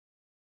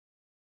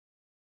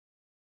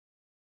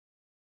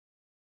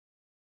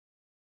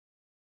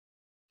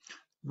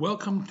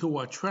Welcome to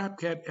our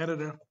trapKAT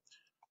editor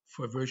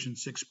for version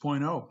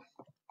 6.0.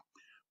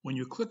 When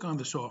you click on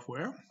the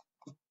software,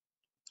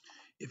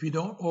 if you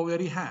don't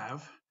already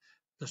have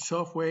the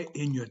software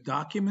in your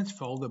Documents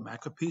folder,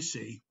 Mac or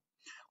PC,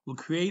 we'll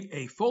create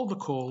a folder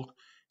called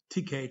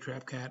TK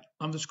trapKAT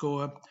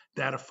 _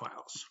 data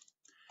files.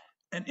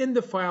 And in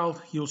the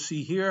file, you'll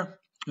see here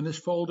in this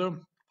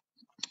folder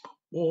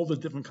all the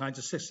different kinds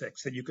of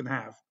systems that you can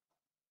have.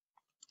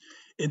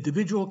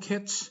 Individual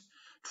kits,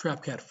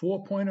 trapKAT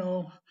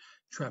 4.0,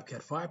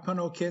 trapKAT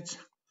 5.0 kits,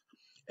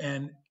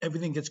 and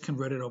everything gets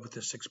converted over to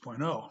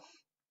 6.0.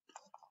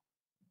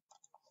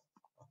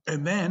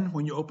 And then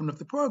when you open up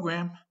the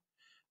program,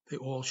 they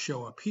all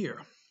show up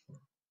here.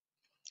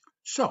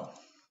 So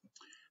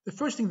the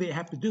first thing that you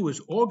have to do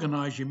is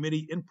organize your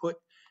MIDI input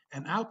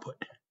and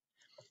output.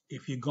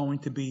 If you're going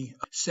to be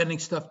sending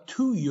stuff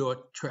to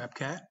your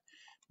trapKAT,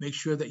 make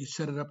sure that you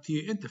set it up to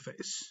your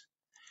interface.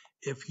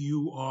 If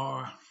you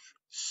are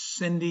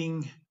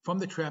sending from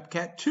the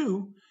trapKAT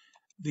to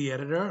the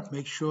editor,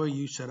 make sure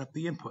you set up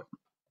the input.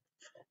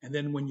 And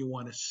then when you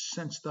want to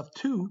send stuff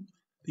to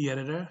the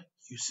editor,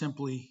 you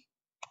simply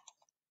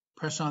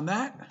press on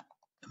that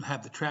and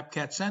have the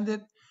trapKAT send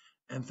it,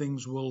 and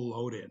things will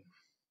load in.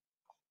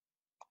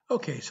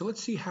 Okay, so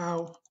let's see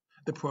how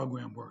the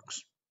program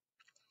works.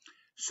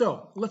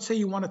 So let's say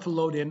you wanted to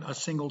load in a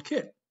single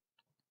kit.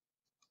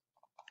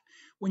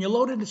 When you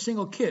load in a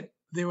single kit,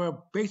 there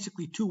are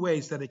basically two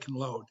ways that it can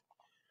load.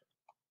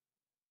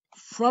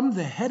 From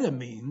the header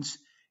means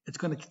it's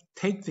going to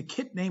take the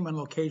kit name and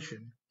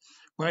location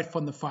right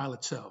from the file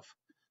itself.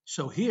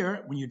 So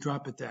here, when you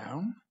drop it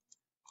down,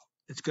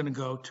 it's going to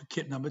go to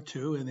kit number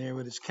 2, and there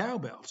it is,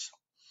 cowbells.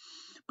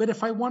 But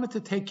if I wanted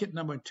to take kit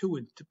number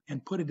 2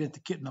 and put it into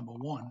kit number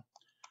 1,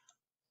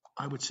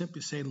 I would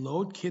simply say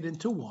load kit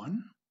into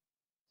 1,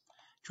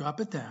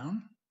 drop it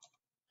down,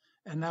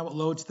 and now it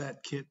loads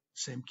that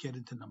same kit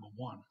into number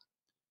 1.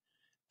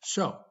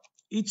 So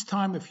each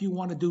time, if you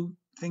want to do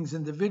things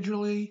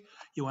individually,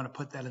 you want to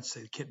put that in,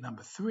 say, kit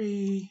number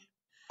 3,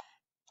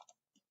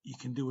 you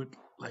can do it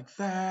like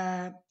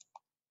that,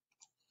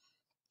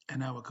 and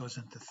now it goes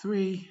into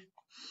 3.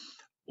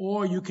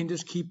 Or you can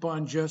just keep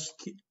on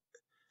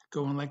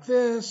going like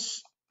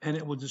this, and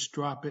it will just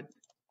drop it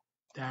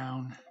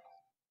down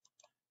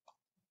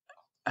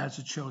as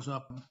it shows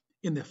up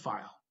in the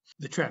file,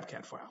 the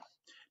trapKAT file.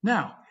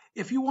 Now,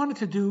 if you wanted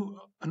to do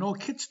an old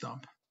kit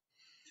dump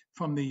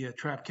from the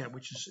trapKAT,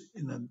 which is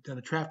in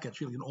the trapKAT,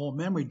 it's really an all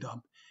memory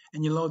dump,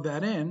 and you load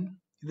that in,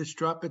 you just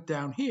drop it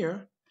down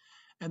here,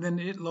 and then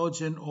it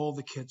loads in all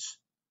the kits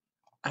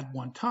at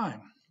one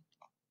time.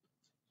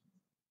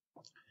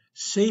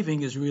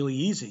 Saving is really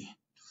easy.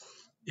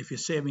 If you're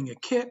saving a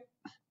kit,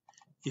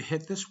 you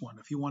hit this one.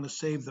 If you want to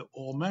save the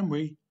all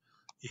memory,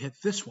 you hit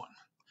this one.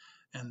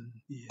 And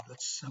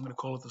I'm going to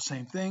call it the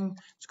same thing.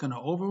 It's going to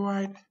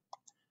overwrite,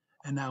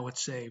 and now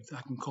it's saved.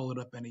 I can call it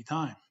up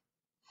anytime.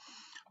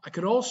 I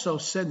could also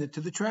send it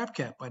to the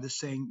trapKAT by just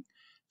saying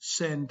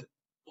send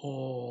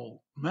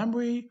all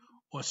memory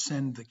or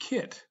send the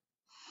kit.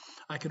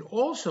 I could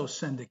also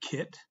send a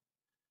kit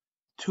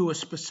to a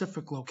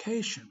specific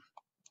location.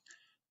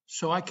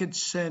 So I can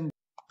just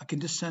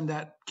send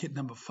that kit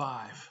number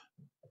 5,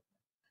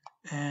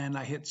 and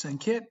I hit send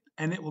kit,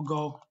 and it will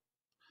go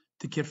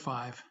to kit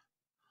 5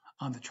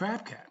 on the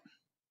trapKAT.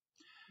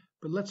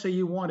 But let's say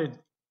you wanted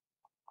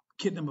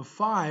kit number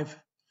 5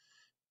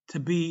 to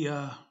be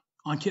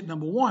on kit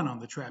number 1 on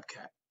the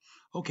trapKAT.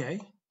 Okay,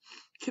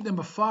 kit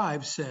number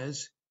 5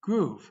 says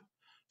groove.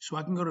 So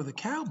I can go to the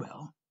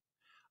cowbell,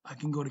 I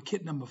can go to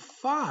kit number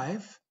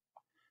 5.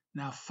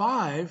 Now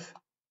 5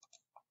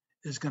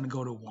 is going to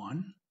go to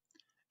 1,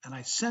 and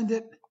I send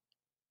it,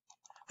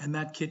 and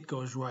that kit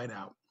goes right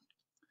out.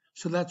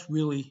 So that's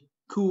really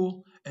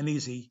cool and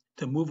easy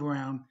to move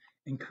around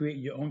and create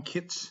your own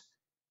kits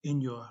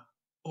in your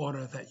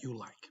order that you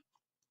like.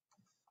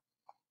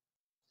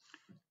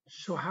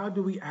 So how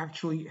do we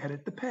actually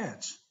edit the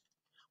pads?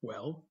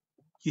 Well,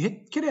 you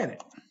hit kit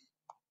edit,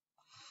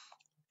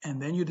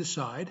 and then you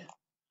decide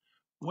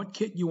what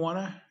kit you want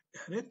to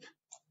edit,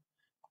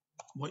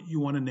 what you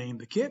want to name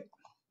the kit.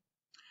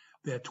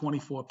 There are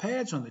 24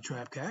 pads on the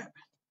trapKAT.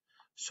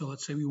 So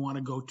let's say we want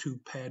to go to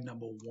pad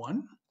number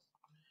 1,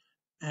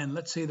 and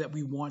let's say that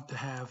we want to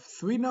have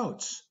 3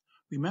 notes.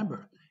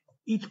 Remember,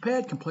 each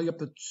pad can play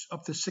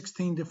up to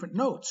 16 different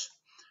notes.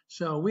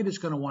 So we're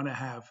just going to want to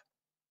have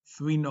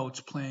 3 notes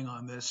playing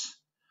on this.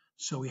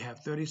 So we have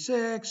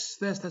 36.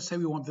 Let's say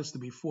we want this to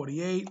be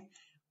 48.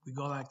 We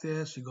go like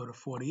this, we go to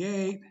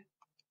 48,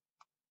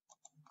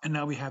 and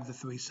now we have the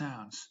 3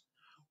 sounds.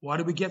 Why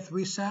do we get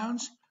 3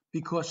 sounds?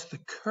 Because the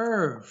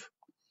curve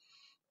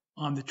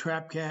on the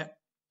trapKAT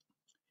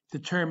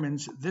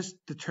determines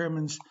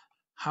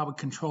how it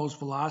controls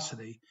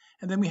velocity.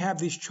 And then we have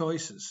these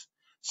choices: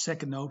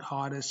 second note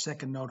harder,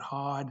 second note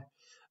hard,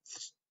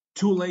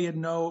 2-layered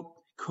note,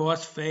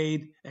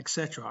 crossfade,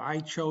 etc. I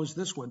chose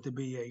this one to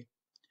be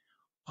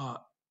a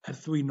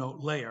 3-note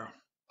layer.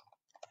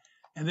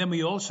 And then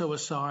we also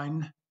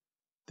assign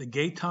the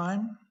gate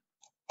time,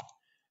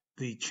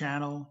 the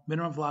channel,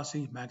 minimum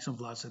velocity, maximum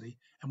velocity,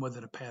 and whether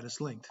the pad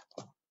is linked.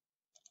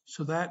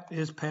 So that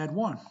is pad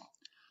 1.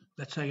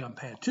 Let's say on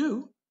pad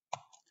 2,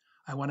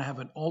 I want to have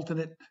an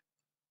alternate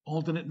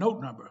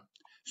note number.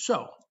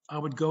 So I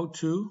would go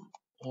to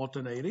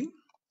alternating,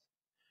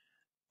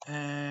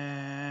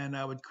 and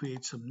I would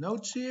create some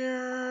notes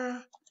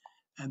here.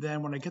 And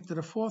then when I get to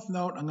the 4th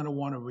note, I'm going to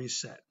want to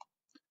reset.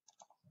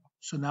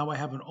 So now I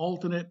have an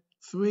alternate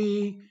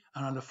 3,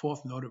 and on the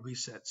 4th note it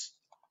resets.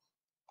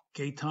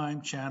 Gate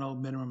time, channel,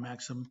 minimum,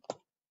 maximum,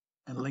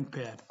 and link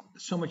pad.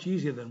 It's so much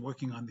easier than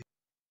working on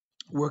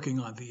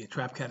the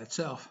trapKAT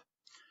itself.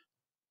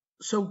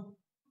 So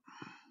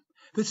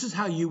this is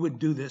how you would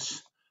do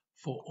this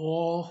for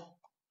all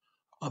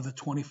of the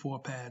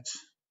 24 pads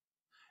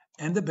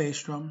and the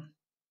bass drum.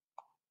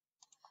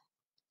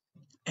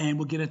 And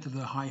we'll get into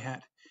the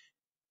hi-hat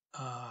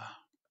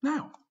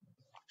now.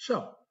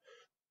 So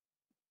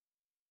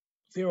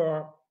there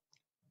are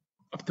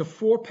up to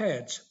 4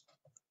 pads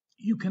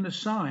you can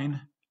assign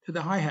to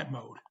the hi-hat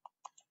mode.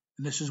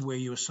 And this is where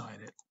you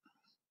assign it.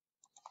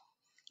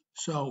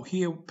 So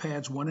here,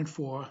 pads 1 and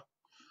 4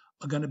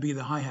 are going to be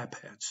the hi-hat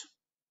pads.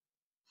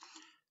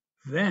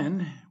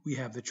 Then we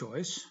have the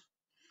choice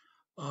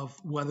of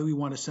whether we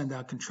want to send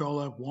out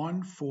controller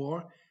 1,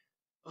 4,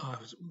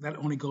 that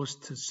only goes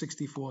to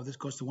 64, this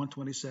goes to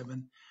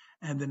 127,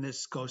 and then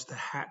this goes to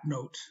hat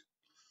note.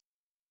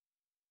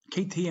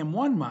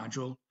 KTM1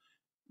 module,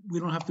 we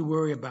don't have to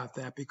worry about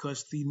that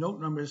because the note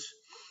numbers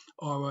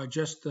are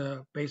just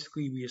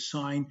basically we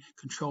assign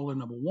controller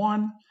number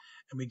 1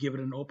 and we give it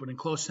an open and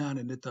close sound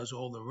and it does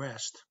all the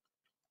rest.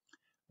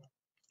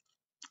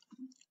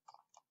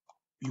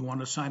 You want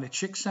to assign a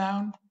chick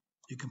sound,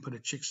 you can put a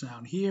chick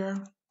sound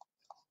here.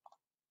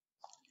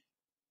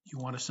 You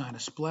want to assign a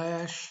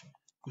splash,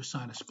 you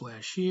assign a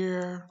splash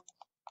here.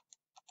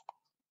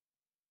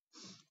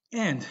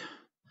 And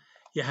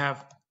you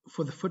have,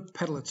 for the foot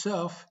pedal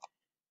itself,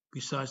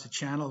 besides the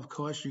channel, of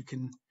course, you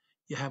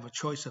have a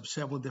choice of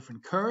several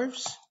different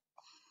curves.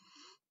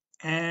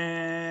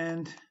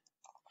 And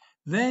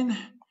then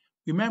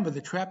remember,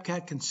 the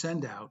trapKAT can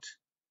send out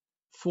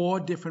 4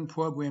 different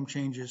program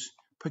changes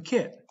per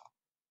kit.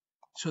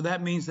 So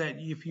that means that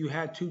if you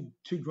had two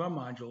drum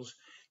modules,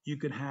 you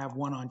could have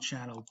one on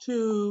channel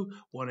 2,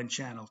 one on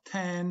channel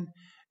 10,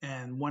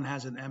 and one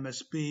has an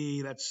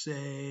MSB, let's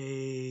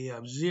say,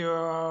 of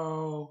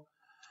 0,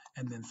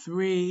 and then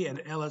 3, and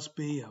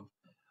LSB of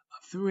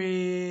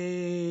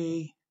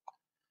 3,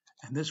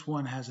 and this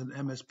one has an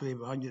MSB of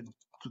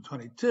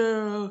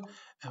 122,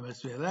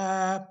 MSB of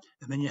that,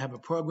 and then you have a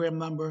program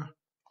number.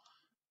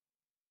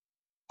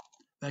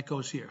 That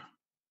goes here.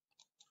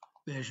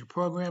 There's your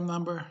program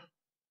number,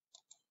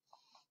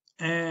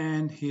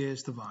 and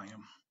here's the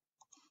volume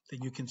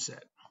that you can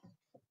set.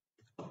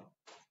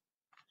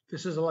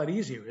 This is a lot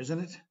easier, isn't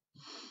it?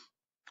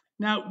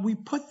 Now, we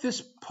put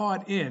this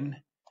part in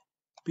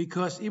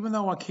because even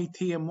though our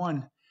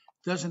KTM1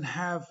 doesn't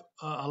have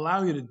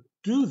allow you to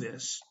do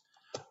this,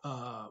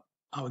 our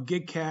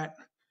GigCat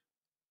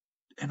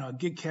and our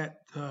GigCat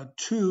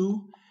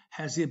 2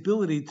 has the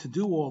ability to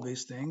do all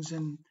these things,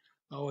 and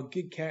our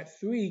GigCat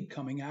 3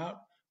 coming out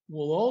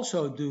will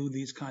also do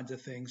these kinds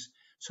of things.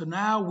 So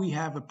now we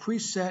have a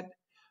preset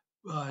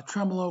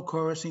tremolo,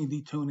 chorusing,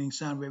 detuning,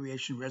 sound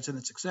variation,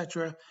 resonance,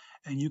 etc.,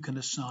 and you can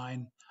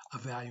assign a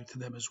value to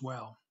them as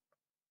well.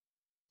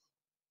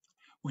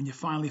 When you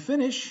finally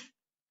finish,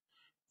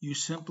 you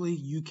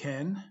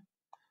can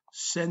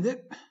send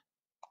it.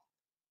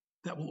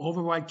 That will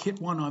override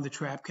kit 1 on the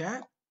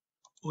trapKAT,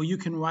 or you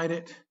can write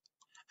it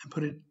and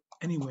put it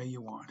anywhere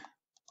you want.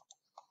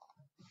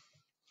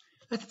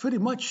 That's pretty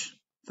much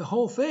the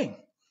whole thing,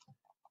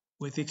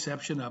 with the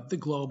exception of the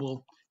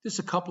global. There's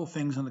a couple of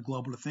things on the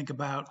global to think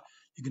about.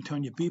 You can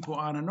turn your beeper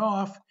on and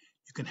off,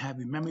 you can have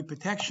your memory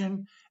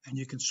protection, and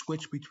you can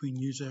switch between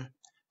user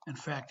and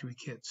factory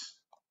kits.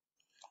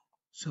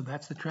 So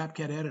that's the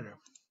trapKAT editor.